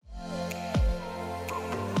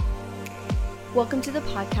Welcome to the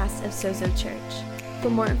podcast of Sozo Church. For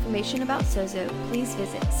more information about Sozo, please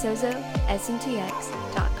visit sozosntx.com.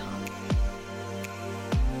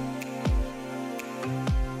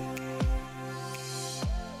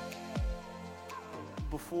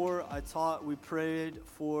 Before I taught, we prayed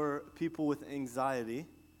for people with anxiety.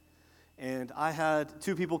 And I had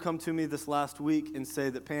two people come to me this last week and say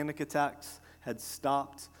that panic attacks had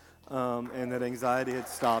stopped and that anxiety had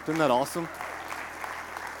stopped. Isn't that awesome?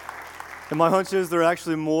 And my hunch is there are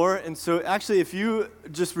actually more. And so actually, if you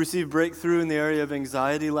just received breakthrough in the area of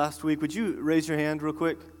anxiety last week, would you raise your hand real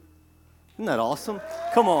quick? Isn't that awesome?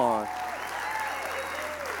 Come on.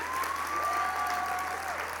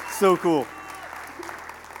 So cool.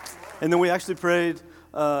 And then we actually prayed,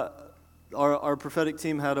 our prophetic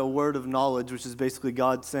team had a word of knowledge, which is basically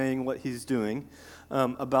God saying what he's doing,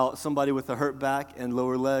 about somebody with a hurt back and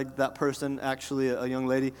lower leg. That person, actually a young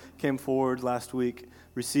lady, came forward last week,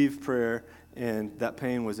 received prayer, and that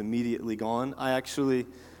pain was immediately gone. I actually,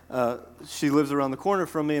 she lives around the corner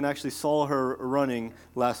from me, and actually saw her running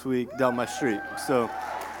last week down my street. So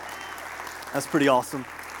that's pretty awesome.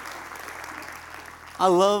 I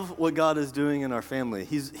love what God is doing in our family.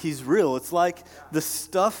 He's real. It's like the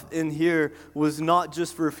stuff in here was not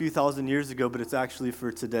just for a few thousand years ago, but it's actually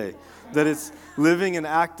for today. That it's living and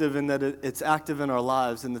active, and that it's active in our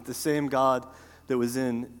lives, and that the same God that was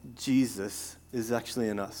in Jesus is actually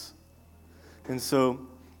in us. And so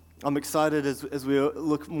I'm excited as we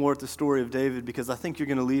look more at the story of David, because I think you're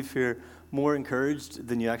going to leave here more encouraged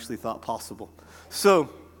than you actually thought possible. So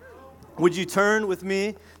would you turn with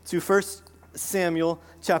me to 1 Samuel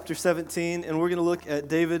chapter 17, and we're going to look at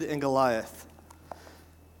David and Goliath.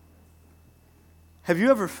 Have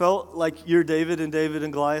you ever felt like you're David and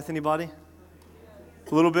Goliath? Anybody?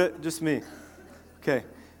 A little bit? Just me? Okay.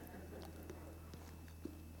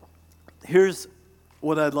 Here's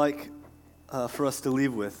what I'd like for us to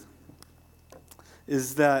leave with,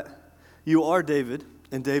 is that you are David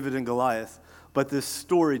and Goliath, but this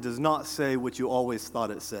story does not say what you always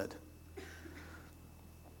thought it said.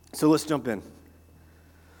 So let's jump in.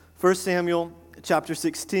 1 Samuel chapter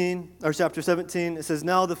 17, it says,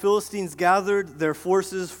 "Now the Philistines gathered their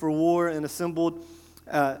forces for war and assembled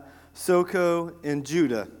at Socoh in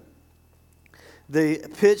Judah. They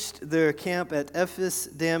pitched their camp at Ephes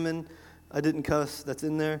Dammim," I didn't cuss, that's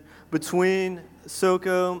in there, "between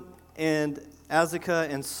Socoh and Azekah,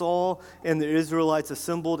 and Saul and the Israelites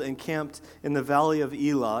assembled and camped in the valley of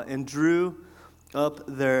Elah and drew up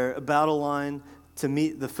their battle line to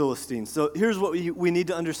meet the Philistines." So here's what we need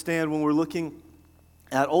to understand when we're looking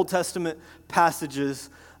at Old Testament passages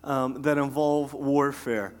that involve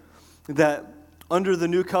warfare. That under the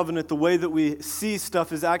new covenant, the way that we see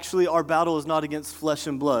stuff is actually our battle is not against flesh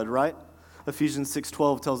and blood, right? Ephesians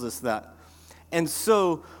 6:12 tells us that. And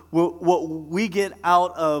so what we get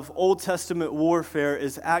out of Old Testament warfare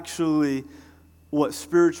is actually what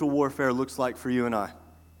spiritual warfare looks like for you and I.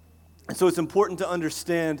 And so it's important to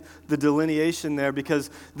understand the delineation there, because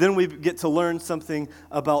then we get to learn something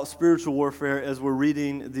about spiritual warfare as we're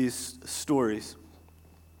reading these stories.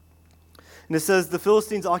 And it says, "The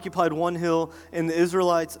Philistines occupied one hill, and the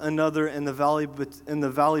Israelites another, and the valley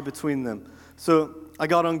between them." So I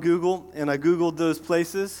got on Google, and I Googled those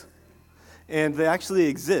places, and they actually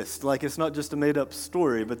exist. Like, it's not just a made-up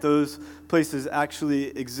story, but those places actually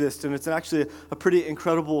exist. And it's actually a pretty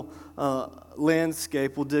incredible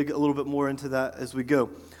landscape. We'll dig a little bit more into that as we go.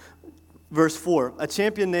 Verse 4, "A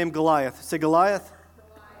champion named Goliath," say Goliath,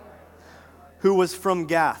 "who was from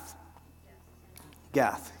Gath."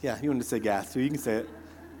 Gath, yeah, you wanted to say Gath, so you can say it.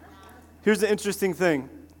 Here's the interesting thing.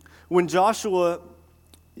 When Joshua,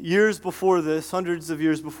 years before this, hundreds of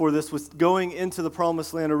years before this, was going into the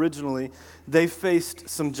promised land originally, they faced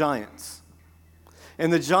some giants.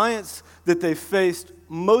 And the giants that they faced,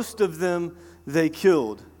 most of them they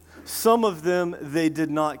killed. Some of them they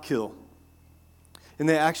did not kill. And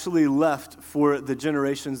they actually left for the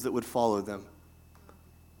generations that would follow them.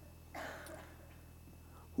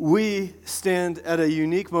 We stand at a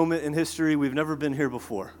unique moment in history. We've never been here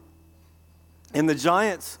before. And the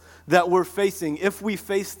giants that we're facing, if we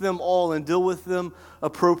face them all and deal with them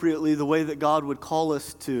appropriately the way that God would call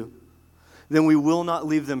us to, then we will not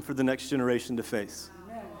leave them for the next generation to face.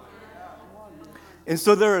 And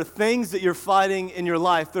so there are things that you're fighting in your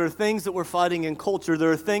life. There are things that we're fighting in culture.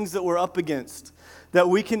 There are things that we're up against that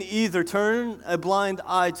we can either turn a blind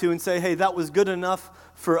eye to and say, hey, that was good enough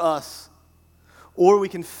for us. Or we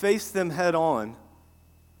can face them head on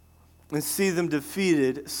and see them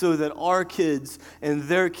defeated so that our kids and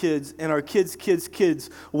their kids and our kids' kids'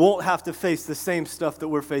 kids won't have to face the same stuff that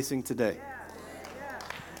we're facing today.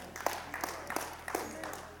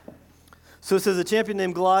 So it says a champion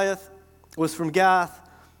named Goliath was from Gath,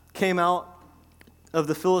 came out of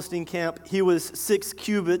the Philistine camp. He was 6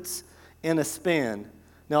 cubits and a span.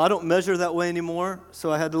 Now, I don't measure that way anymore,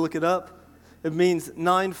 so I had to look it up. It means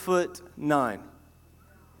 9'9".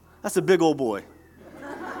 That's a big old boy.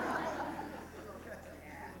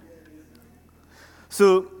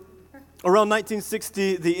 So, around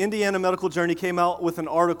 1960, the Indiana Medical Journal came out with an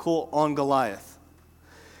article on Goliath.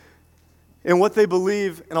 And what they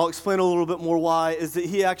believe, and I'll explain a little bit more why, is that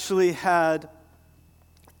he actually had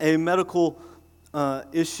a medical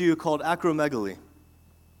issue called acromegaly.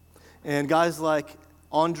 And guys like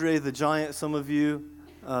Andre the Giant, some of you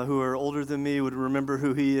who are older than me would remember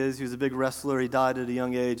who he is. He was a big wrestler. He died at a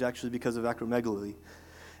young age actually because of acromegaly.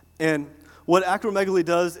 And what acromegaly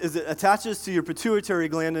does is it attaches to your pituitary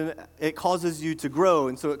gland and it causes you to grow,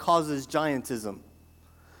 and so it causes giantism.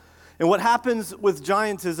 And what happens with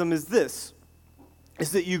giantism is this,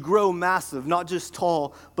 is that you grow massive, not just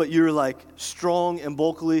tall, but you're like strong and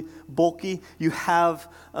bulky. You have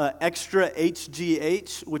extra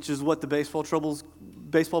HGH, which is what the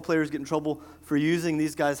baseball players get in trouble for using.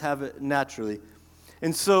 These guys have it naturally.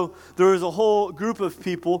 And so there was a whole group of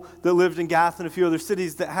people that lived in Gath and a few other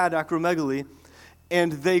cities that had acromegaly,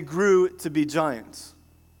 and they grew to be giants.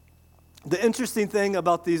 The interesting thing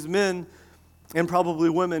about these men, and probably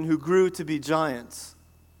women who grew to be giants,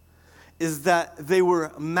 is that they were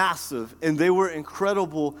massive and they were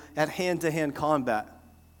incredible at hand-to-hand combat.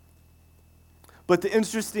 But the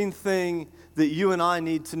interesting thing that you and I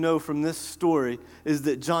need to know from this story is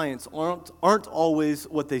that giants aren't always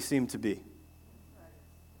what they seem to be.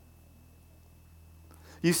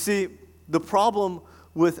 You see, the problem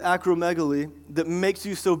with acromegaly that makes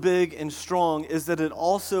you so big and strong is that it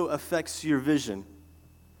also affects your vision.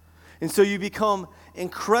 And so you become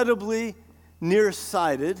incredibly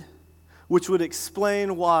nearsighted, which would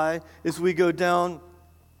explain why, as we go down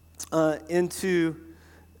into,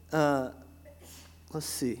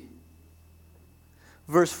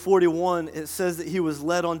 verse 41, it says that he was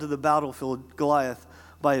led onto the battlefield, Goliath,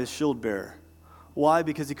 by his shield bearer. Why?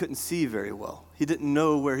 Because he couldn't see very well. He didn't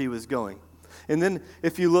know where he was going. And then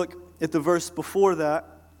if you look at the verse before that,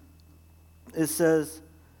 it says,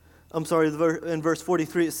 in verse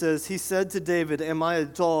 43 it says, he said to David, am I a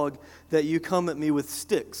dog that you come at me with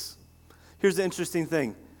sticks? Here's the interesting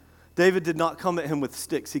thing. David did not come at him with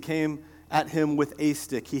sticks. He came at him with a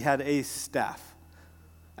stick. He had a staff.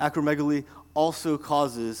 Acromegaly also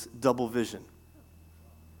causes double vision.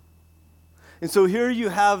 And so here you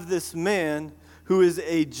have this man who is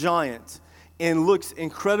a giant and looks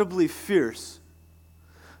incredibly fierce.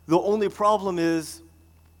 The only problem is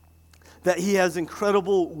that he has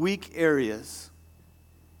incredible weak areas.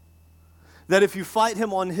 That if you fight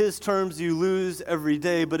him on his terms, you lose every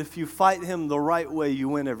day, but if you fight him the right way, you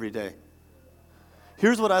win every day.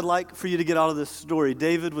 Here's what I'd like for you to get out of this story.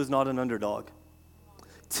 David was not an underdog.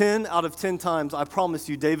 10 out of 10 times, I promise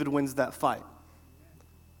you, David wins that fight.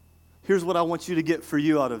 Here's what I want you to get for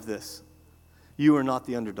you out of this. You are not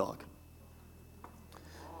the underdog.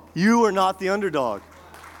 You are not the underdog.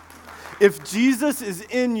 If Jesus is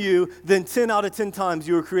in you, then 10 out of 10 times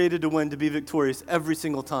you are created to win, to be victorious every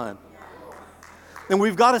single time. And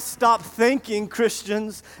we've got to stop thinking,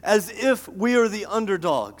 Christians, as if we are the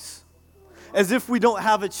underdogs, as if we don't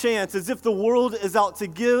have a chance, as if the world is out to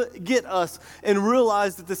get us, and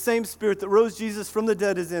realize that the same Spirit that rose Jesus from the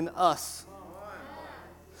dead is in us.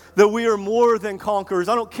 That we are more than conquerors.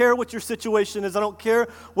 I don't care what your situation is. I don't care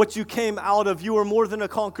what you came out of. You are more than a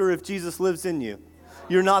conqueror if Jesus lives in you.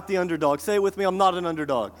 You're not the underdog. Say it with me, I'm not an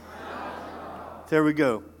underdog. There we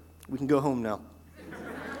go. We can go home now.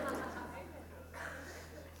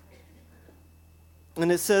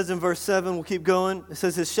 And it says in verse 7, we'll keep going. It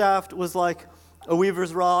says, his shaft was like a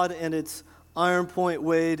weaver's rod, and its iron point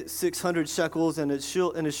weighed 600 shekels, and his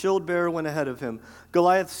shield bearer went ahead of him.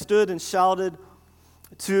 Goliath stood and shouted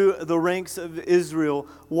to the ranks of Israel,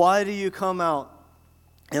 why do you come out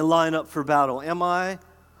and line up for battle? Am I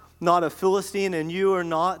not a Philistine, and you are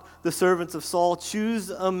not the servants of Saul? Choose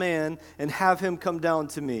a man and have him come down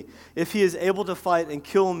to me. If he is able to fight and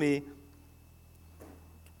kill me,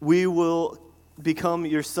 we will become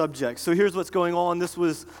your subjects. So here's what's going on. This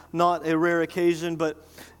was not a rare occasion, but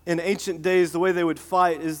in ancient days, the way they would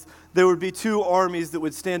fight is there would be two armies that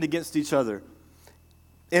would stand against each other.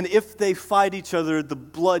 And if they fight each other, the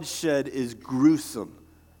bloodshed is gruesome.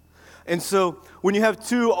 And so when you have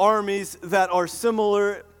two armies that are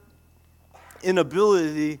similar in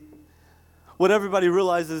ability, what everybody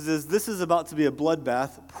realizes is this is about to be a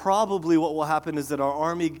bloodbath. Probably what will happen is that our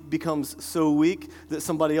army becomes so weak that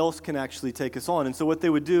somebody else can actually take us on. And so what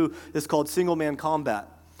they would do is called single-man combat.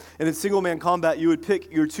 And in single-man combat, you would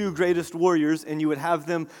pick your 2 greatest warriors, and you would have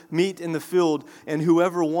them meet in the field, and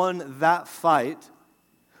whoever won that fight,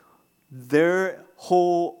 their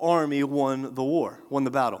whole army won the war, won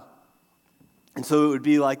the battle. And so it would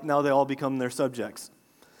be like now they all become their subjects.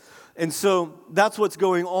 And so that's what's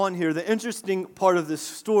going on here. The interesting part of this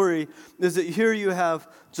story is that here you have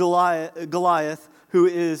Goliath, who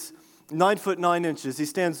is 9 foot 9 inches. He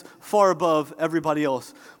stands far above everybody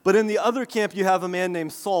else. But in the other camp, you have a man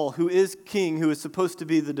named Saul, who is king, who is supposed to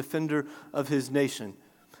be the defender of his nation.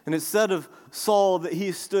 And it said of Saul that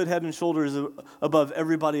he stood head and shoulders above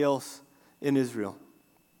everybody else in Israel.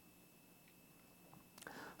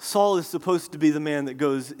 Saul is supposed to be the man that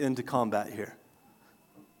goes into combat here.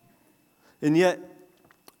 And yet,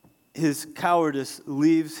 his cowardice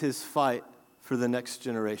leaves his fight for the next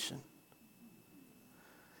generation.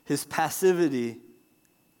 His passivity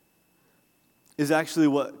is actually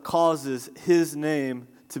what causes his name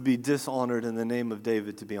to be dishonored and the name of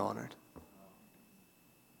David to be honored.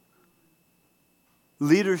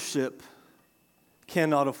 Leadership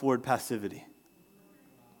cannot afford passivity.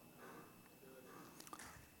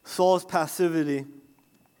 Saul's passivity,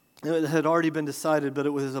 it had already been decided, but it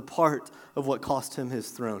was a part of what cost him his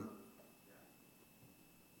throne.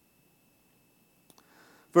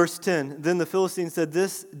 Verse 10, then the Philistines said,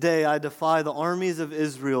 this day I defy the armies of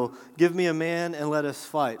Israel. Give me a man and let us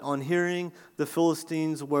fight. On hearing the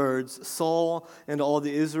Philistines' words, Saul and all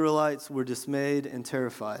the Israelites were dismayed and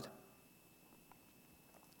terrified.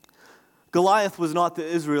 Goliath was not the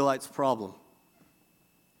Israelites' problem.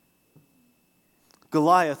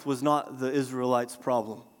 Goliath was not the Israelites'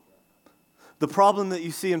 problem. The problem that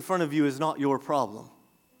you see in front of you is not your problem.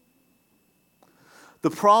 The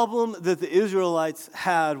problem that the Israelites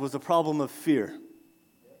had was a problem of fear.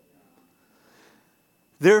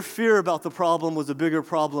 Their fear about the problem was a bigger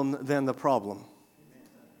problem than the problem.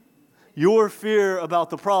 Your fear about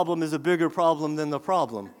the problem is a bigger problem than the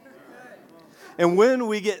problem. And when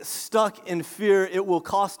we get stuck in fear, it will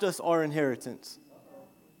cost us our inheritance.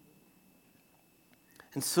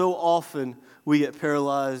 And so often we get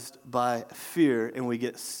paralyzed by fear and we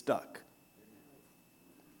get stuck.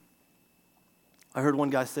 I heard one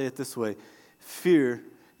guy say it this way: fear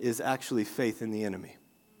is actually faith in the enemy.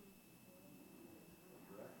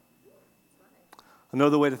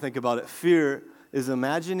 Another way to think about it, fear is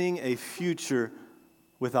imagining a future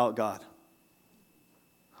without God.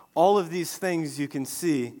 All of these things you can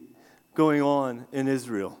see going on in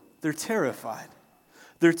Israel. They're terrified.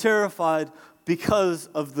 They're terrified because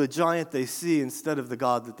of the giant they see instead of the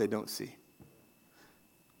God that they don't see.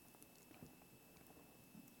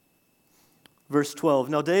 Verse 12.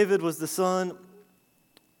 Now David was the son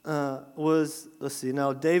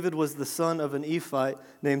Now David was the son of an Ephite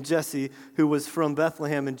named Jesse, who was from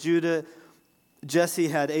Bethlehem in Judah. Jesse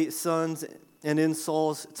had 8 sons, and in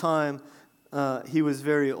Saul's time he was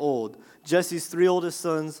very old. Jesse's 3 oldest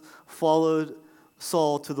sons followed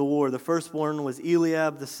Saul to the war. The firstborn was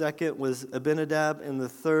Eliab, the second was Abinadab, and the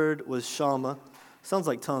third was Shammah. Sounds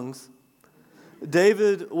like tongues.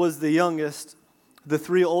 David was the youngest. The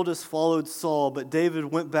 3 oldest followed Saul, but David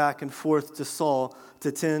went back and forth to Saul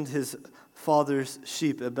to tend his father's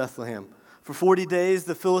sheep at Bethlehem. For 40 days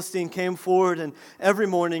the Philistine came forward, and every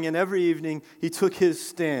morning and every evening he took his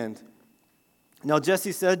stand. Now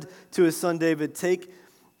Jesse said to his son David, "Take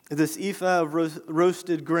this ephah of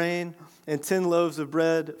roasted grain and 10 loaves of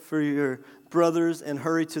bread for your brothers and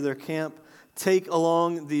hurry to their camp. Take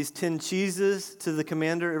along these 10 cheeses to the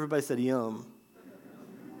commander." Everybody said, "Yum."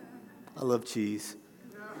 I love cheese.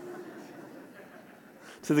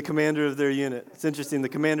 To the commander of their unit. It's interesting, the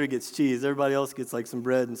commander gets cheese. Everybody else gets like some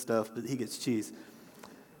bread and stuff, but he gets cheese.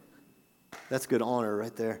 That's good honor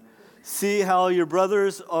right there. "See how your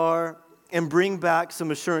brothers are, and bring back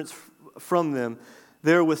some assurance from them.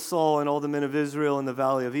 There with Saul and all the men of Israel in the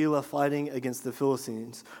valley of Elah fighting against the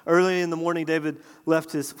Philistines." Early in the morning, David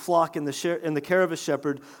left his flock in the care of a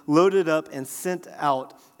shepherd, loaded up, and sent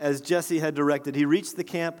out as Jesse had directed. He reached the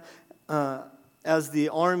camp as the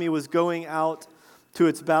army was going out to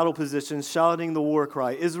its battle positions, shouting the war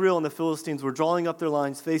cry. Israel and the Philistines were drawing up their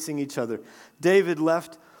lines, facing each other. David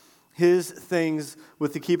left his things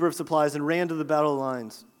with the keeper of supplies and ran to the battle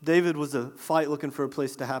lines. David was a fight looking for a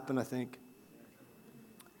place to happen, I think.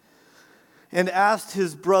 And asked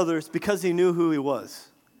his brothers, because he knew who he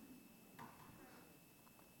was.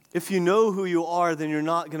 If you know who you are, then you're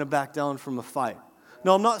not going to back down from a fight.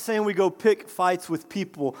 Now, I'm not saying we go pick fights with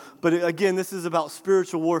people, but again, this is about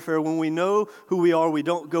spiritual warfare. When we know who we are, we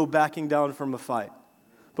don't go backing down from a fight,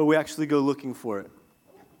 but we actually go looking for it.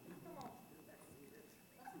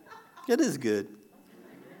 It is good.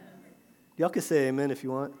 Y'all can say amen if you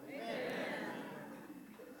want.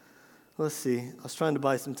 Let's see. I was trying to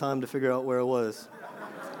buy some time to figure out where it was.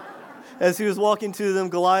 As he was walking to them,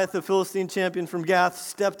 Goliath, the Philistine champion from Gath,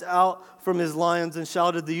 stepped out from his lions and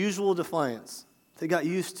shouted the usual defiance. They got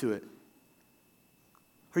used to it.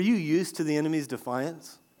 Are you used to the enemy's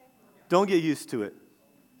defiance? Don't get used to it.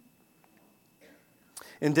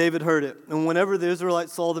 And David heard it. And whenever the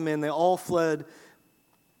Israelites saw the man, they all fled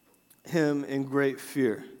him in great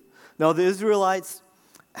fear. Now the Israelites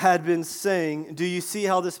had been saying, do you see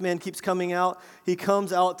how this man keeps coming out? He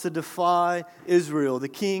comes out to defy Israel. The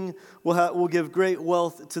king will give great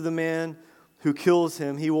wealth to the man who kills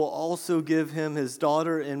him. He will also give him his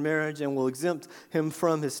daughter in marriage and will exempt him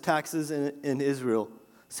from his taxes in Israel.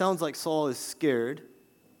 Sounds like Saul is scared.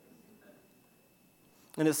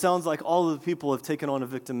 And it sounds like all of the people have taken on a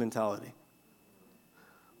victim mentality.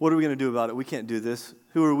 What are we going to do about it? We can't do this.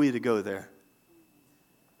 Who are we to go there?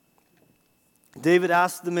 David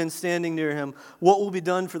asked the men standing near him, what will be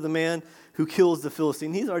done for the man who kills the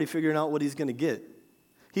Philistine? He's already figuring out what he's going to get.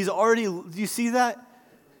 Do you see that?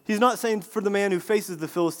 He's not saying for the man who faces the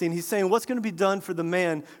Philistine. He's saying what's going to be done for the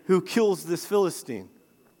man who kills this Philistine.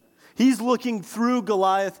 He's looking through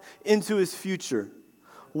Goliath into his future.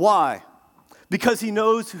 Why? Because he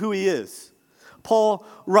knows who he is. Paul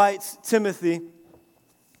writes Timothy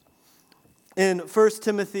in 1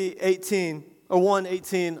 Timothy 18, or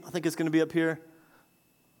 1:18, I think it's going to be up here.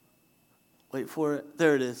 Wait for it.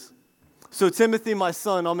 There it is. So Timothy, my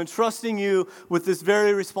son, I'm entrusting you with this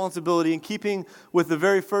very responsibility in keeping with the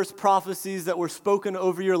very first prophecies that were spoken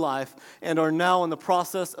over your life and are now in the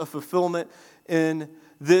process of fulfillment in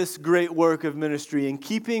this great work of ministry. In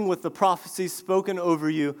keeping with the prophecies spoken over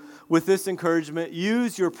you with this encouragement,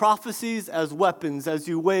 use your prophecies as weapons as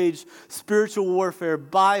you wage spiritual warfare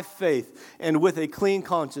by faith and with a clean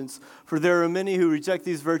conscience. For there are many who reject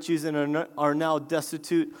these virtues and are now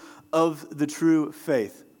destitute of the true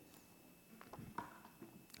faith.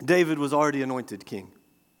 David was already anointed king.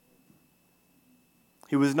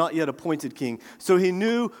 He was not yet appointed king. So he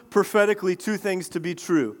knew prophetically two things to be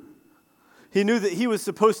true. He knew that he was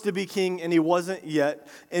supposed to be king and he wasn't yet.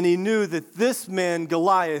 And he knew that this man,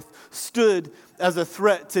 Goliath, stood as a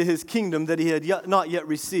threat to his kingdom that he had not yet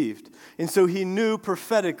received. And so he knew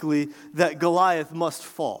prophetically that Goliath must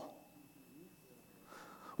fall.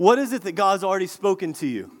 What is it that God's already spoken to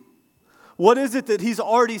you? What is it that he's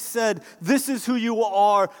already said, this is who you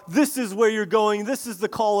are, this is where you're going, this is the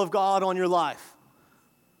call of God on your life?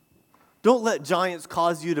 Don't let giants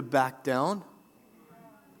cause you to back down.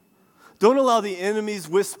 Don't allow the enemy's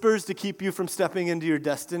whispers to keep you from stepping into your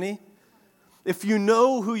destiny. If you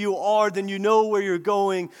know who you are, then you know where you're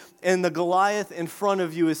going, and the Goliath in front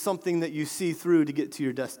of you is something that you see through to get to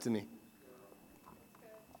your destiny.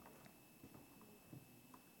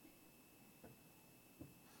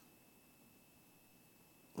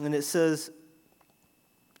 And it says,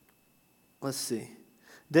 let's see.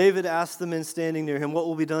 David asked the men standing near him, what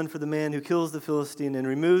will be done for the man who kills the Philistine and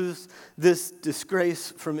removes this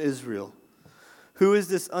disgrace from Israel? Who is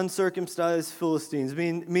this uncircumcised Philistine?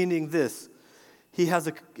 Meaning this, he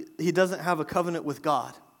doesn't have a covenant with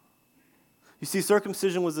God. You see,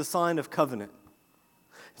 circumcision was a sign of covenant.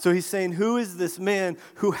 So he's saying, who is this man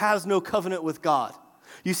who has no covenant with God?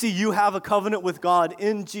 You see, you have a covenant with God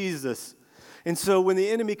in Jesus. And so when the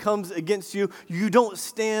enemy comes against you, you don't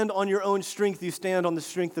stand on your own strength, you stand on the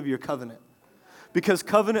strength of your covenant. Because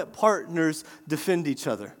covenant partners defend each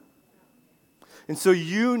other. And so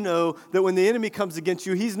you know that when the enemy comes against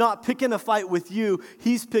you, he's not picking a fight with you,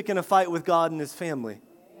 he's picking a fight with God and his family.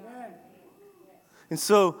 Amen. And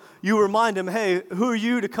so you remind him, hey, who are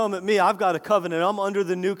you to come at me? I've got a covenant. I'm under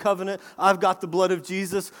the new covenant. I've got the blood of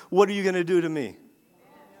Jesus. What are you going to do to me?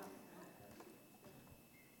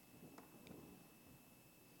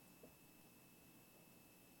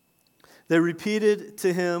 They repeated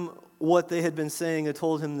to him what they had been saying and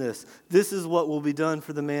told him this. This is what will be done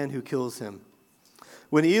for the man who kills him.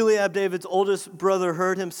 When Eliab, David's oldest brother,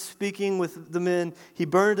 heard him speaking with the men, he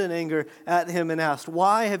burned in anger at him and asked,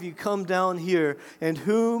 why have you come down here? And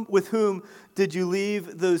with whom did you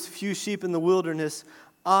leave those few sheep in the wilderness?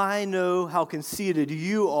 I know how conceited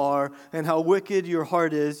you are and how wicked your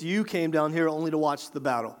heart is. You came down here only to watch the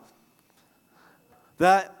battle.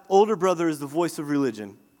 That older brother is the voice of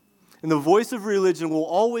religion. And the voice of religion will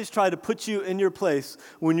always try to put you in your place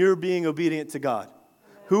when you're being obedient to God.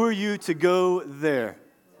 Who are you to go there?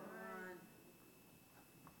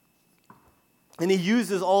 And he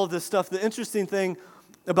uses all of this stuff. The interesting thing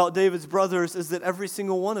about David's brothers is that every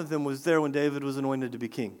single one of them was there when David was anointed to be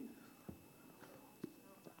king.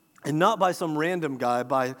 And not by some random guy,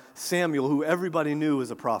 by Samuel, who everybody knew was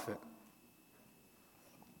a prophet.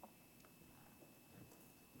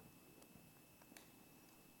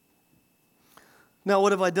 "Now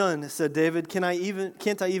what have I done?" said David. Can't I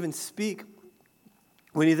even speak?"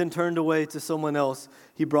 When he then turned away to someone else,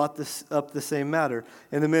 he brought up the same matter.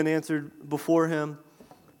 And the men answered before him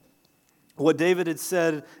what David had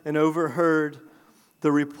said and overheard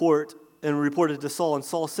the report and reported to Saul, and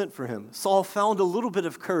Saul sent for him. Saul found a little bit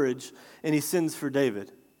of courage, and he sends for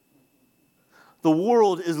David. The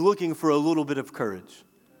world is looking for a little bit of courage.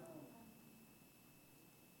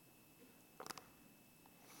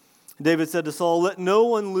 David said to Saul, "Let no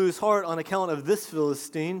one lose heart on account of this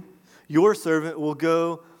Philistine. Your servant will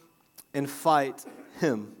go and fight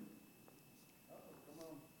him."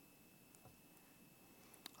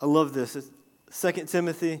 I love this. It's 2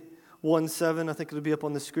 Timothy 1:7. I think it'll be up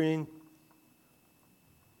on the screen.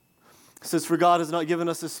 It says, "For God has not given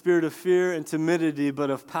us a spirit of fear and timidity, but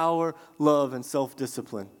of power, love, and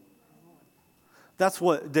self-discipline." That's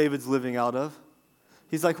what David's living out of.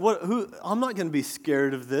 He's like, I'm not going to be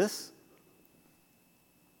scared of this.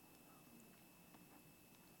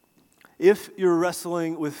 If you're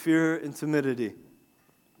wrestling with fear and timidity,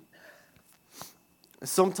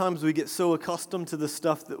 sometimes we get so accustomed to the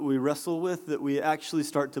stuff that we wrestle with that we actually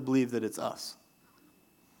start to believe that it's us.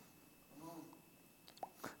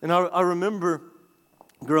 And I remember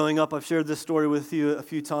growing up, I've shared this story with you a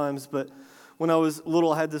few times, but when I was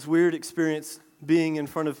little, I had this weird experience being in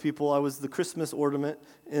front of people. I was the Christmas ornament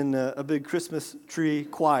in a big Christmas tree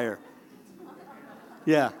choir.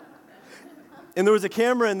 Yeah. And there was a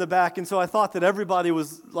camera in the back, and so I thought that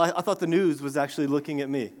I thought the news was actually looking at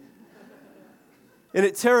me. And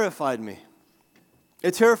it terrified me.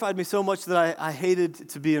 It terrified me so much that I hated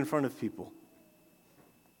to be in front of people.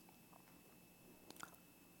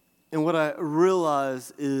 And what I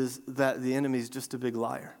realize is that the enemy's just a big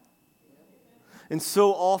liar. And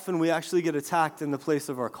so often we actually get attacked in the place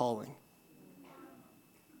of our calling.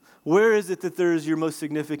 Where is it that there is your most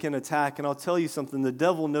significant attack? And I'll tell you something, the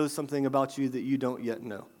devil knows something about you that you don't yet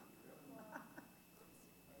know.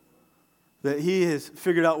 That he has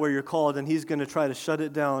figured out where you're called, and he's going to try to shut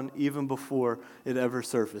it down even before it ever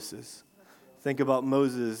surfaces. Think about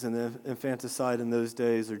Moses and the infanticide in those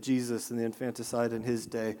days, or Jesus and the infanticide in his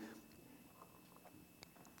day.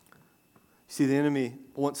 See, the enemy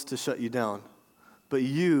wants to shut you down, but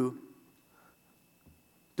you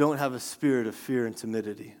don't have a spirit of fear and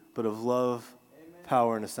timidity, but of love,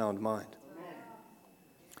 power, and a sound mind.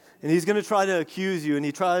 And he's going to try to accuse you, and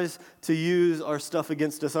he tries to use our stuff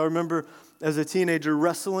against us. I remember as a teenager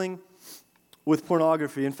wrestling with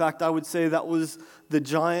pornography. In fact, I would say that was the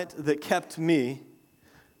giant that kept me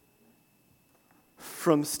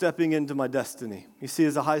from stepping into my destiny. You see,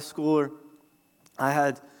 as a high schooler, I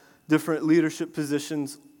had different leadership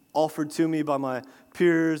positions offered to me by my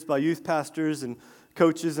peers, by youth pastors and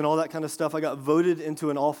coaches and all that kind of stuff. I got voted into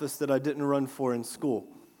an office that I didn't run for in school.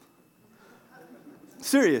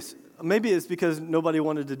 Serious. Maybe it's because nobody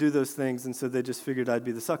wanted to do those things, and so they just figured I'd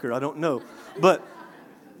be the sucker. I don't know. But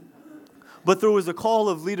there was a call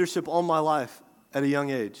of leadership on my life at a young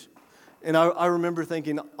age. And I remember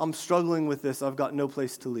thinking, I'm struggling with this. I've got no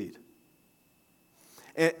place to lead.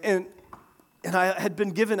 And I had been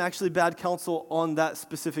given actually bad counsel on that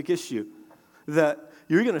specific issue, that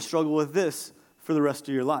you're going to struggle with this for the rest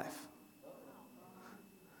of your life.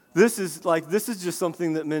 This is just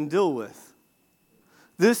something that men deal with.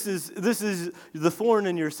 This is the thorn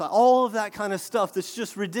in your side. All of that kind of stuff that's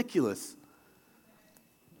just ridiculous.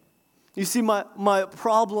 You see, my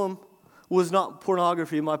problem was not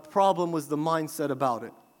pornography. My problem was the mindset about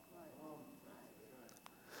it.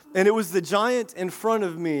 And it was the giant in front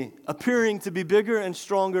of me appearing to be bigger and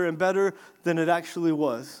stronger and better than it actually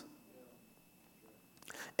was.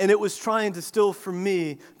 And it was trying to steal from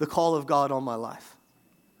me the call of God on my life.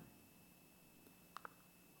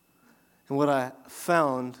 And what I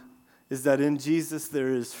found is that in Jesus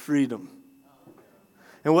there is freedom.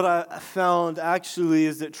 And what I found actually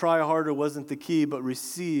is that try harder wasn't the key, but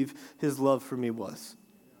receive his love for me was.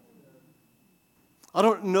 I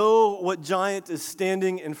don't know what giant is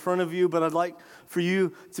standing in front of you, but I'd like for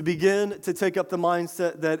you to begin to take up the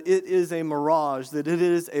mindset that it is a mirage, that it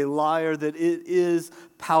is a liar, that it is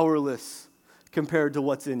powerless compared to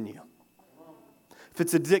what's in you. If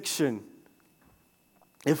it's addiction,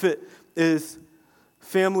 if it is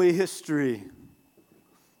family history,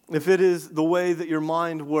 if it is the way that your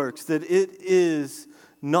mind works, that it is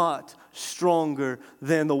not stronger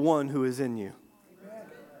than the one who is in you.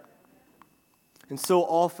 And so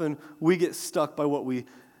often we get stuck by what we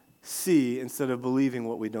see instead of believing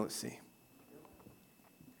what we don't see.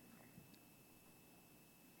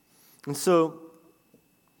 And so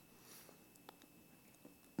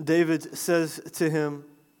David says to him,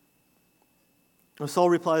 And Saul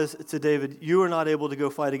replies to David, "You are not able to go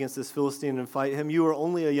fight against this Philistine and fight him. You are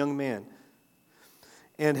only a young man,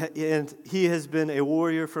 and he has been a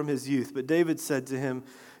warrior from his youth." But David said to him,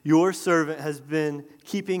 "Your servant has been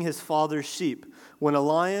keeping his father's sheep. When a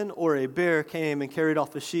lion or a bear came and carried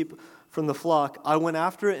off a sheep from the flock, I went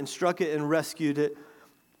after it and struck it and rescued it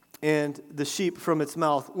and the sheep from its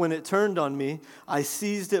mouth. When it turned on me, I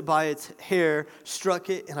seized it by its hair, struck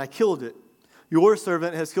it, and I killed it. Your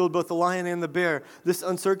servant has killed both the lion and the bear. This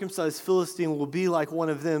uncircumcised Philistine will be like one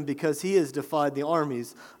of them because he has defied the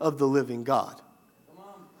armies of the living God.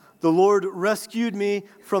 The Lord rescued me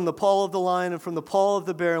from the paw of the lion and from the paw of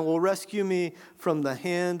the bear, and will rescue me from the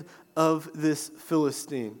hand of this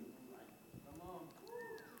Philistine."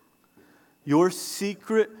 Your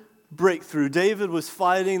secret breakthrough. David was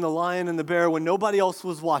fighting the lion and the bear when nobody else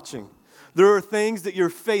was watching. There are things that you're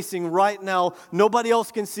facing right now. Nobody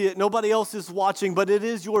else can see it. Nobody else is watching, but it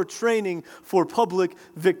is your training for public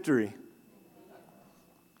victory.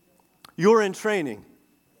 You're in training.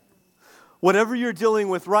 Whatever you're dealing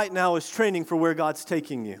with right now is training for where God's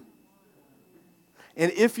taking you.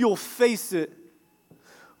 And if you'll face it,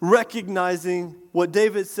 recognizing what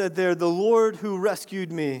David said there, the Lord who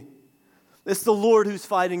rescued me, it's the Lord who's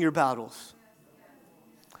fighting your battles.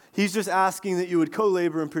 He's just asking that you would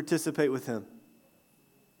co-labor and participate with him.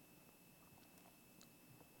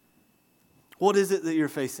 What is it that you're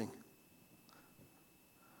facing?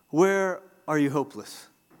 Where are you hopeless?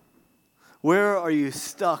 Where are you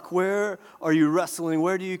stuck? Where are you wrestling?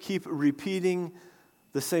 Where do you keep repeating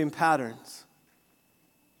the same patterns?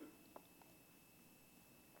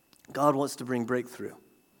 God wants to bring breakthrough.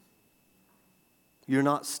 You're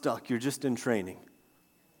not stuck. You're just in training.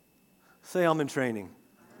 Say, "I'm in training."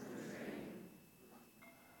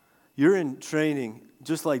 You're in training,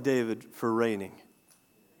 just like David, for reigning.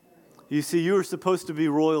 You see, you are supposed to be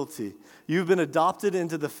royalty. You've been adopted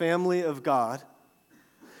into the family of God,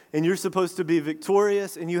 and you're supposed to be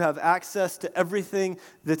victorious, and you have access to everything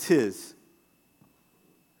that's His.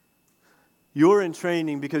 You're in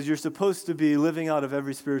training because you're supposed to be living out of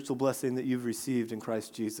every spiritual blessing that you've received in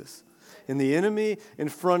Christ Jesus. And the enemy in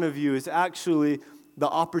front of you is actually the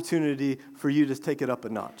opportunity for you to take it up a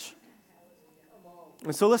notch.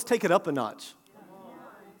 And so let's take it up a notch.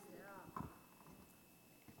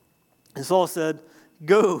 And Saul said,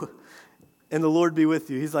 "Go, and the Lord be with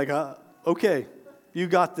you." He's like, "Okay, you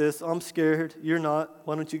got this. I'm scared. You're not.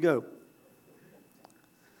 Why don't you go?"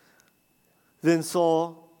 Then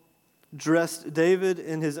Saul dressed David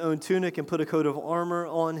in his own tunic and put a coat of armor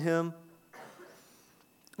on him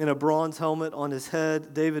and a bronze helmet on his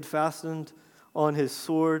head. David fastened on his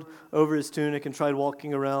sword over his tunic and tried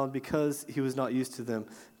walking around because he was not used to them.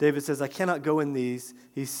 David says, "I cannot go in these,"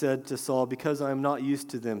 he said to Saul, "because I am not used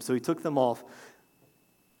to them." So he took them off.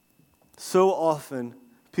 So often,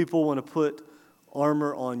 people want to put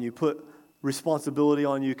armor on you, put responsibility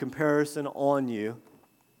on you, comparison on you,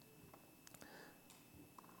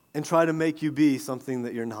 and try to make you be something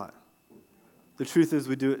that you're not. The truth is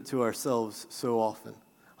we do it to ourselves so often.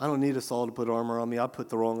 I don't need a Saul to put armor on me. I put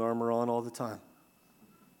the wrong armor on all the time.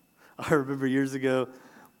 I remember years ago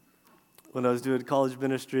when I was doing college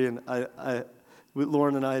ministry, and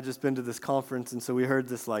Lauren and I had just been to this conference, and so we heard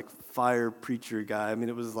this like fire preacher guy. I mean,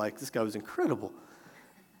 it was like, this guy was incredible.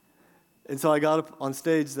 And so I got up on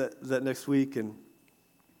stage that next week and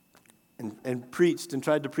preached and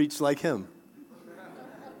tried to preach like him.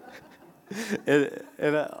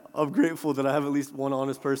 and I'm grateful that I have at least one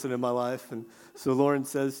honest person in my life. And so Lauren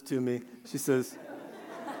says to me, she says,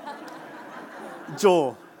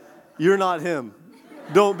 "Joel, you're not him.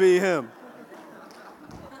 Don't be him."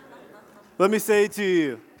 Let me say to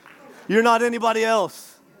you, you're not anybody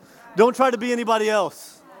else. Don't try to be anybody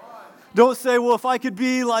else. Don't say, "Well, if I could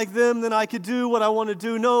be like them, then I could do what I want to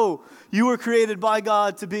do." No, you were created by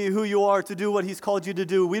God to be who you are, to do what He's called you to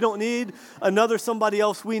do. We don't need another somebody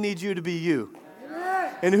else. We need you to be you.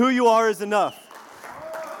 And who you are is enough.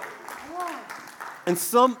 And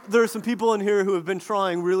there are some people in here who have been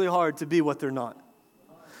trying really hard to be what they're not.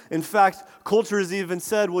 In fact, culture has even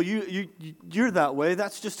said, "Well, you're that way.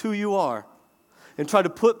 That's just who you are." And try to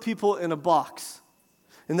put people in a box.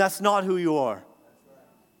 And that's not who you are.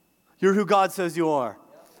 You're who God says you are.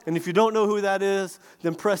 And if you don't know who that is,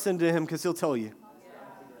 then press into Him because He'll tell you.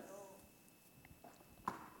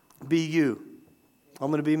 Be you. I'm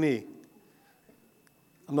going to be me.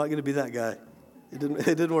 I'm not going to be that guy. It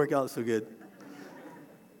didn't work out so good.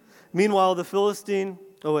 Meanwhile, the Philistine,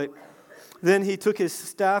 then he took his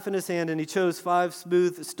staff in his hand and he chose 5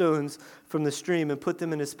 smooth stones from the stream and put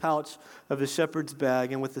them in his pouch of his shepherd's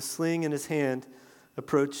bag, and with the sling in his hand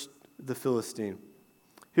approached the Philistine.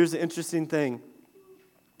 Here's the interesting thing.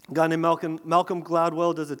 A guy named Malcolm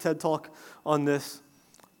Gladwell does a TED Talk on this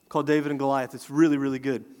called David and Goliath. It's really, really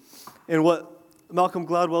good. And what Malcolm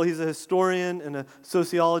Gladwell, he's a historian and a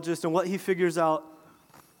sociologist, and what he figures out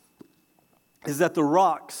is that the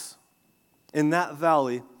rocks in that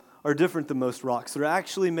valley are different than most rocks. They're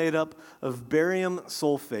actually made up of barium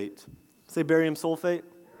sulfate. Say barium sulfate.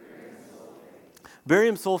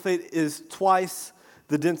 Barium sulfate is twice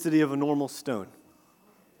the density of a normal stone.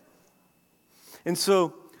 And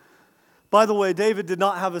so, by the way, David did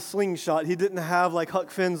not have a slingshot. He didn't have like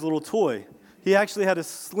Huck Finn's little toy. He actually had a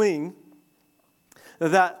sling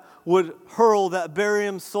that would hurl that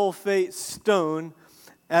barium sulfate stone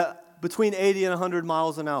at between 80 and 100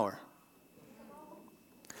 miles an hour.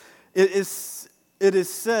 It is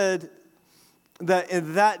said that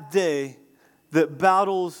in that day, that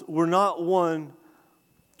battles were not won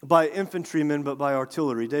by infantrymen, but by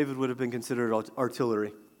artillery. David would have been considered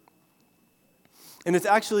artillery. And it's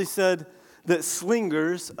actually said that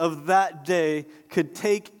slingers of that day could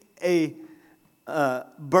take a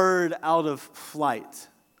bird out of flight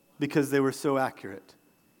because they were so accurate.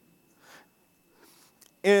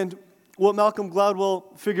 And what Malcolm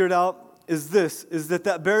Gladwell figured out is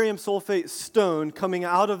that barium sulfate stone coming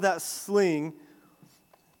out of that sling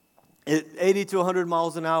at 80 to 100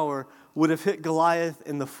 miles an hour would have hit Goliath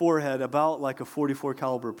in the forehead about like a .44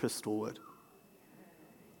 caliber pistol would.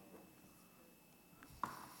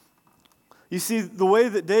 You see, the way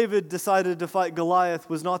that David decided to fight Goliath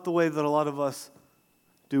was not the way that a lot of us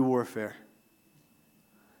do warfare.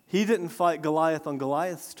 He didn't fight Goliath on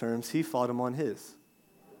Goliath's terms, he fought him on his.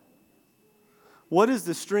 What is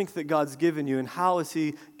the strength that God's given you, and how has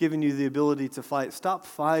He given you the ability to fight? Stop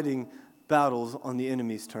fighting battles on the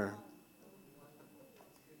enemy's term.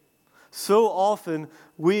 So often,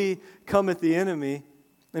 we come at the enemy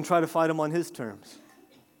and try to fight him on his terms.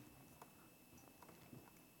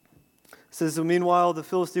 It says, so meanwhile, the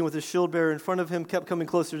Philistine with his shield bearer in front of him kept coming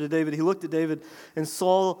closer to David. He looked at David and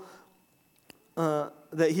saw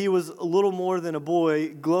that he was a little more than a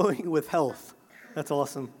boy, glowing with health. That's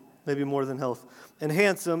awesome. Maybe more than health. And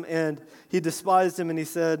handsome, and he despised him, and he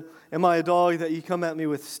said, am I a dog that you come at me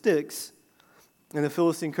with sticks? And the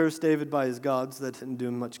Philistine cursed David by his gods. That didn't do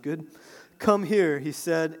him much good. Come here, he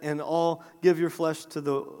said, and I'll give your flesh to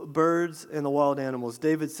the birds and the wild animals.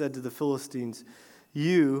 David said to the Philistines,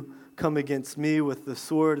 you come against me with the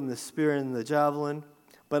sword and the spear and the javelin,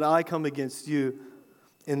 but I come against you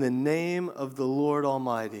in the name of the Lord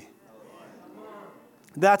Almighty.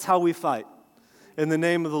 That's how we fight. In the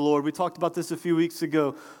name of the Lord. We talked about this a few weeks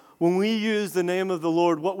ago. When we use the name of the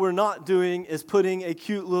Lord, what we're not doing is putting a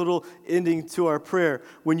cute little ending to our prayer.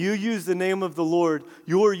 When you use the name of the Lord,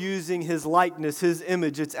 you're using His likeness, His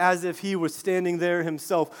image. It's as if He was standing there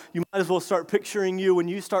Himself. You might as well start picturing you. When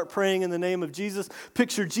you start praying in the name of Jesus,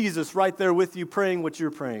 picture Jesus right there with you praying what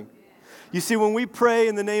you're praying. You see, when we pray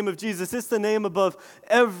in the name of Jesus, it's the name above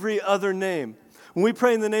every other name. When we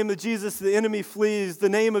pray in the name of Jesus, the enemy flees. The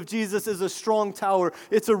name of Jesus is a strong tower.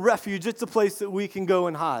 It's a refuge. It's a place that we can go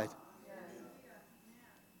and hide.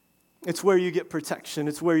 It's where you get protection.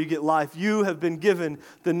 It's where you get life. You have been given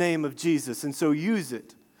the name of Jesus, and so use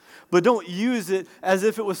it. But don't use it as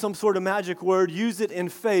if it was some sort of magic word. Use it in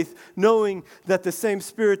faith, knowing that the same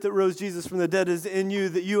Spirit that rose Jesus from the dead is in you,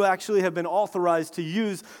 that you actually have been authorized to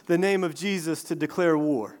use the name of Jesus to declare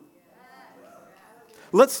war.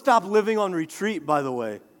 Let's stop living on retreat, by the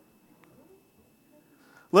way.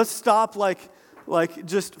 Let's stop like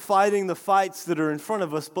just fighting the fights that are in front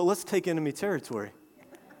of us, but let's take enemy territory.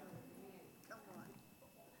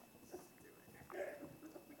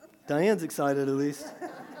 Diane's excited, at least.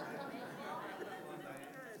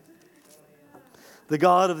 The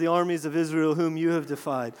God of the armies of Israel, whom you have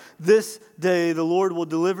defied. This day the Lord will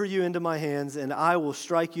deliver you into my hands, and I will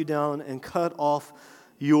strike you down and cut off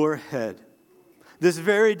your head. This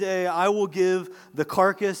very day I will give the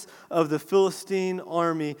carcass of the Philistine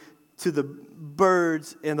army to the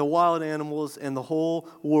birds and the wild animals, and the whole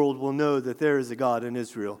world will know that there is a God in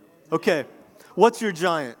Israel. Okay, what's your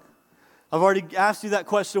giant? I've already asked you that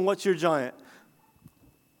question, what's your giant?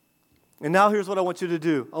 And now here's what I want you to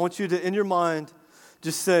do. I want you to, in your mind,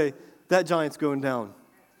 just say, that giant's going down.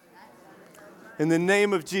 In the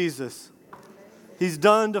name of Jesus. He's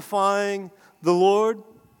done defying the Lord.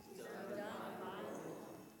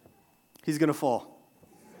 He's going to fall.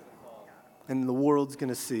 And the world's going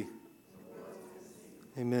to see.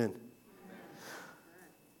 Amen.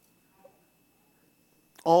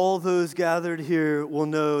 All those gathered here will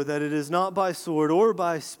know that it is not by sword or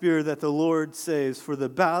by spear that the Lord saves, for the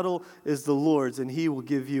battle is the Lord's, and He will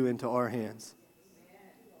give you into our hands.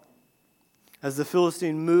 As the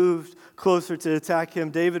Philistine moved closer to attack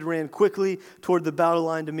him, David ran quickly toward the battle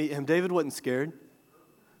line to meet him. David wasn't scared.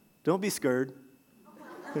 Don't be scared.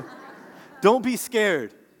 Don't be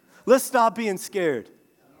scared. Let's stop being scared.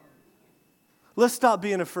 Let's stop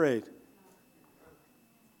being afraid.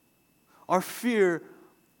 Our fear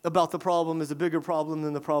about the problem is a bigger problem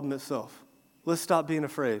than the problem itself. Let's stop being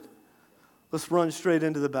afraid. Let's run straight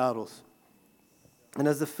into the battles. And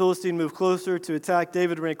as the Philistine moved closer to attack,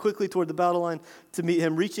 David ran quickly toward the battle line to meet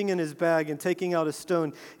him. Reaching in his bag and taking out a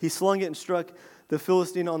stone, he slung it and struck the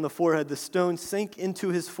Philistine on the forehead. The stone sank into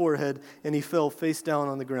his forehead, and he fell face down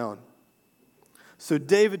on the ground. So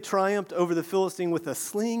David triumphed over the Philistine with a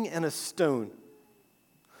sling and a stone.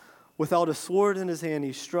 Without a sword in his hand,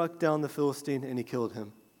 he struck down the Philistine, and he killed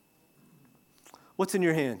him. What's in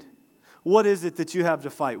your hand? What is it that you have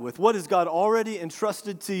to fight with? What has God already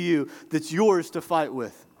entrusted to you that's yours to fight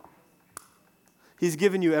with? He's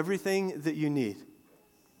given you everything that you need.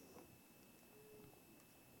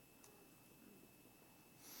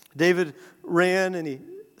 David ran and he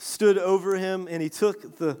stood over him and he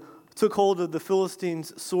took hold of the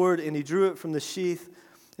Philistine's sword and he drew it from the sheath.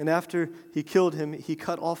 And after he killed him, he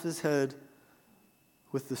cut off his head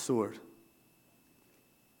with the sword.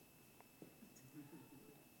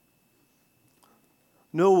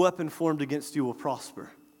 No weapon formed against you will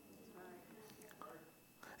prosper.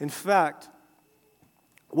 In fact,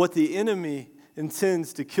 what the enemy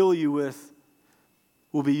intends to kill you with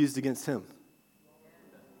will be used against him.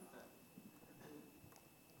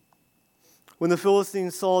 When the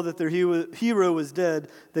Philistines saw that their hero was dead,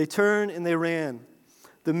 they turned and they ran.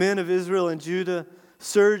 The men of Israel and Judah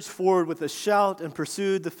surged forward with a shout and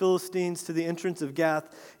pursued the Philistines to the entrance of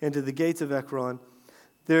Gath and to the gates of Ekron.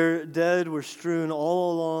 Their dead were strewn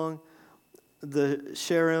all along the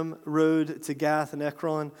Sharim road to Gath and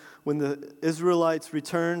Ekron. When the Israelites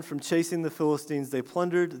returned from chasing the Philistines, they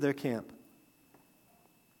plundered their camp.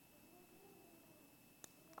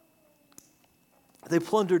 They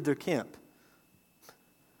plundered their camp.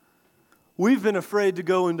 We've been afraid to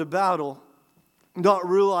go into battle, not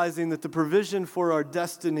realizing that the provision for our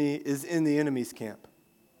destiny is in the enemy's camp.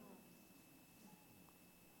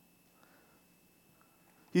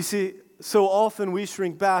 You see, so often we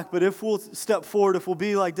shrink back, but if we'll step forward, if we'll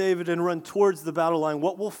be like David and run towards the battle line,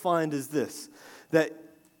 what we'll find is this, that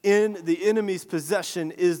in the enemy's possession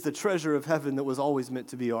is the treasure of heaven that was always meant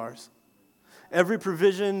to be ours. Every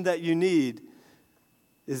provision that you need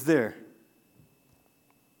is there.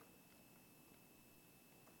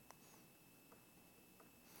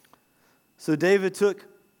 So David took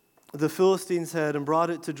the Philistine's head and brought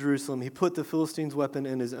it to Jerusalem. He put the Philistine's weapon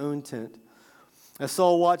in his own tent. As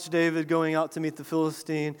Saul watched David going out to meet the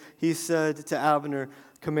Philistine, he said to Abner,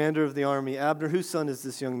 commander of the army, "Abner, whose son is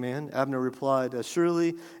this young man?" Abner replied, "As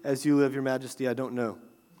surely as you live, your majesty, I don't know."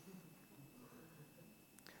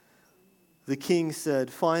 The king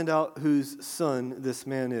said, "Find out whose son this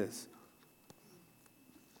man is."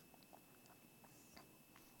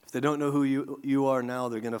 If they don't know who you are now,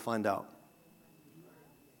 they're going to find out.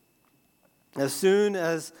 As soon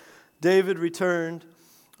as David returned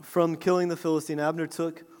from killing the Philistine, Abner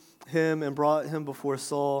took him and brought him before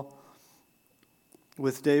Saul,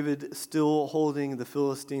 with David still holding the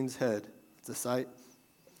Philistine's head. It's a sight.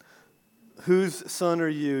 "Whose son are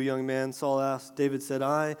you, young man?" Saul asked. David said,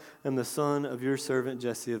 "I am the son of your servant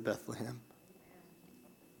Jesse of Bethlehem."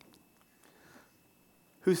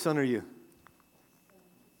 Whose son are you?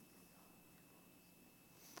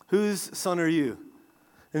 Whose son are you?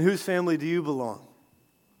 And whose family do you belong?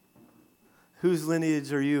 Whose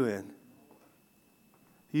lineage are you in?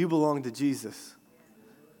 You belong to Jesus.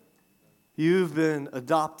 You've been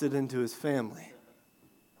adopted into his family.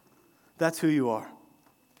 That's who you are.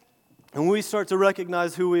 And when we start to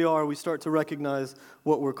recognize who we are, we start to recognize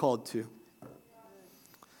what we're called to.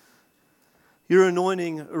 Your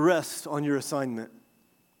anointing rests on your assignment.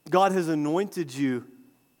 God has anointed you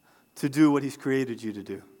to do what he's created you to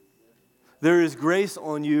do. There is grace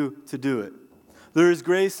on you to do it. There is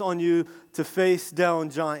grace on you to face down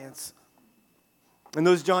giants. And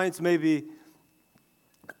those giants may be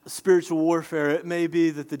spiritual warfare. It may be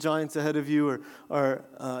that the giants ahead of you are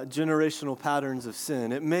generational patterns of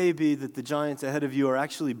sin. It may be that the giants ahead of you are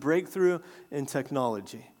actually breakthrough in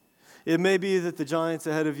technology. It may be that the giants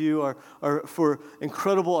ahead of you are for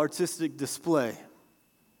incredible artistic display.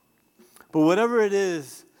 But whatever it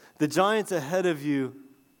is, the giants ahead of you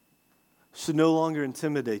should no longer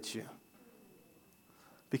intimidate you,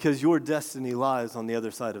 because your destiny lies on the other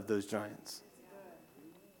side of those giants.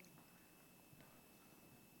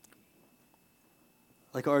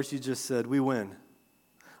 Like Archie just said, we win.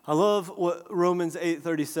 I love what Romans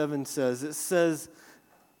 8:37 says. It says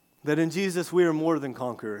that in Jesus we are more than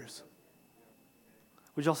conquerors.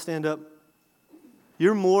 Would y'all stand up?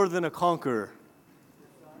 You're more than a conqueror.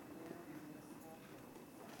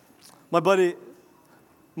 My buddy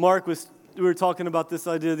Mark we were talking about this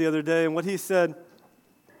idea the other day, and what he said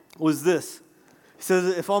was this. He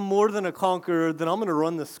says, if I'm more than a conqueror, then I'm going to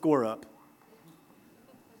run the score up.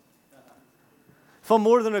 If I'm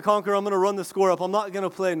more than a conqueror, I'm going to run the score up. I'm not going to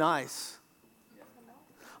play nice.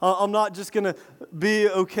 I'm not just going to be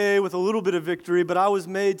okay with a little bit of victory, but I was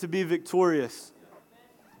made to be victorious.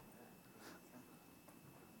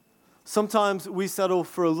 Sometimes we settle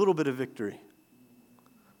for a little bit of victory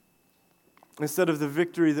instead of the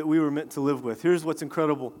victory that we were meant to live with. Here's what's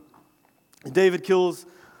incredible. David kills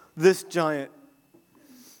this giant.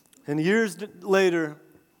 And years later,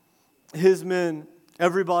 his men,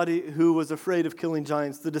 everybody who was afraid of killing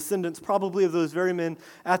giants, the descendants probably of those very men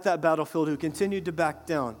at that battlefield who continued to back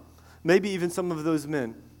down, maybe even some of those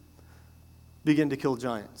men begin to kill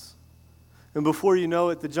giants. And before you know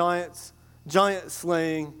it, the giant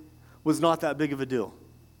slaying was not that big of a deal.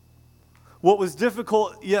 What was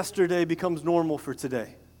difficult yesterday becomes normal for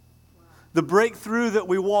today. The breakthrough that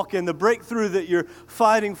we walk in, the breakthrough that you're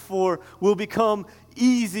fighting for will become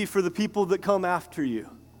easy for the people that come after you.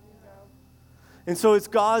 And so it's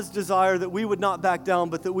God's desire that we would not back down,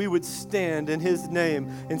 but that we would stand in His name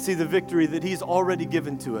and see the victory that He's already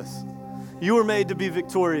given to us. You were made to be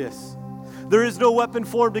victorious. There is no weapon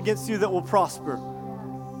formed against you that will prosper.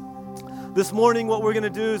 This morning, what we're going to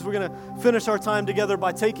do is we're going to finish our time together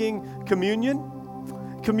by taking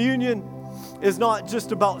communion. Communion is not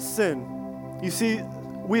just about sin. You see,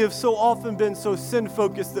 we have so often been so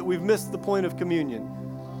sin-focused that we've missed the point of communion.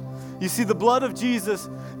 You see, the blood of Jesus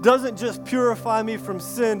doesn't just purify me from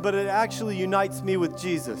sin, but it actually unites me with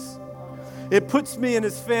Jesus. It puts me in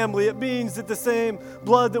His family. It means that the same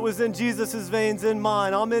blood that was in Jesus' veins in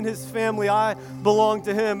mine, I'm in His family. I belong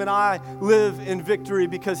to Him, and I live in victory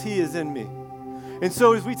because He is in me. And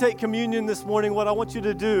so as we take communion this morning, what I want you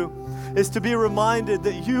to do is to be reminded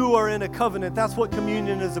that you are in a covenant. That's what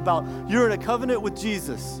communion is about. You're in a covenant with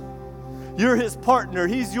Jesus. You're His partner.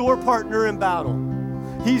 He's your partner in battle.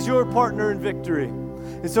 He's your partner in victory.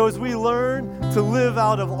 And so as we learn to live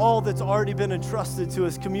out of all that's already been entrusted to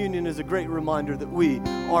us, communion is a great reminder that we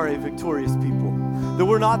are a victorious people, that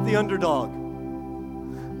we're not the underdog,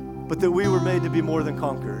 but that we were made to be more than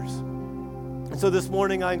conquerors. And so this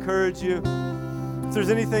morning I encourage you, if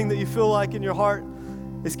there's anything that you feel like in your heart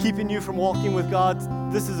is keeping you from walking with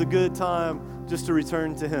God, this is a good time just to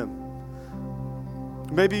return to Him.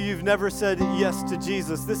 Maybe you've never said yes to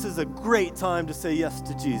Jesus. This is a great time to say yes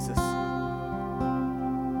to Jesus.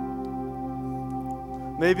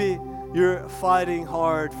 Maybe you're fighting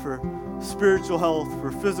hard for spiritual health,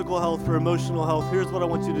 for physical health, for emotional health. Here's what I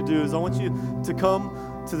want you to do is I want you to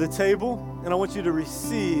come to the table and I want you to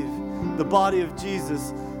receive the body of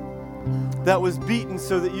Jesus that was beaten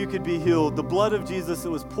so that you could be healed, the blood of Jesus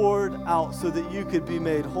that was poured out so that you could be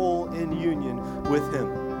made whole in union with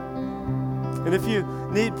Him. And if you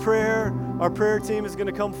need prayer, our prayer team is going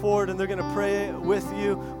to come forward and they're going to pray with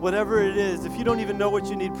you. Whatever it is, if you don't even know what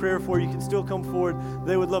you need prayer for, you can still come forward.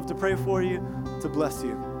 They would love to pray for you, to bless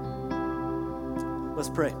you. Let's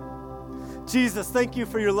pray. Jesus, thank you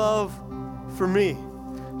for your love for me.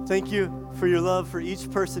 Thank you for your love for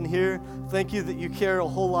each person here. Thank you that you care a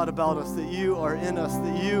whole lot about us, that you are in us,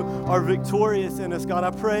 that you are victorious in us. God,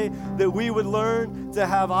 I pray that we would learn to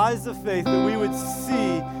have eyes of faith, that we would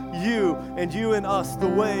see you and you in us the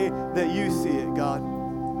way that you see it, God.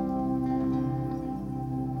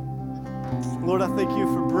 Lord, I thank you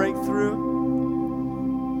for breakthrough.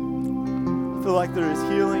 I feel like there is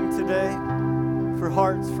healing today for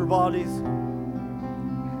hearts, for bodies.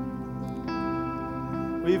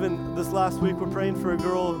 Even this last week, we're praying for a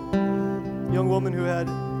girl, a young woman who had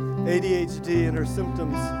ADHD and her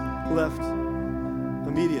symptoms left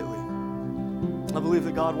immediately. I believe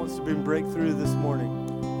that God wants to bring breakthrough this morning.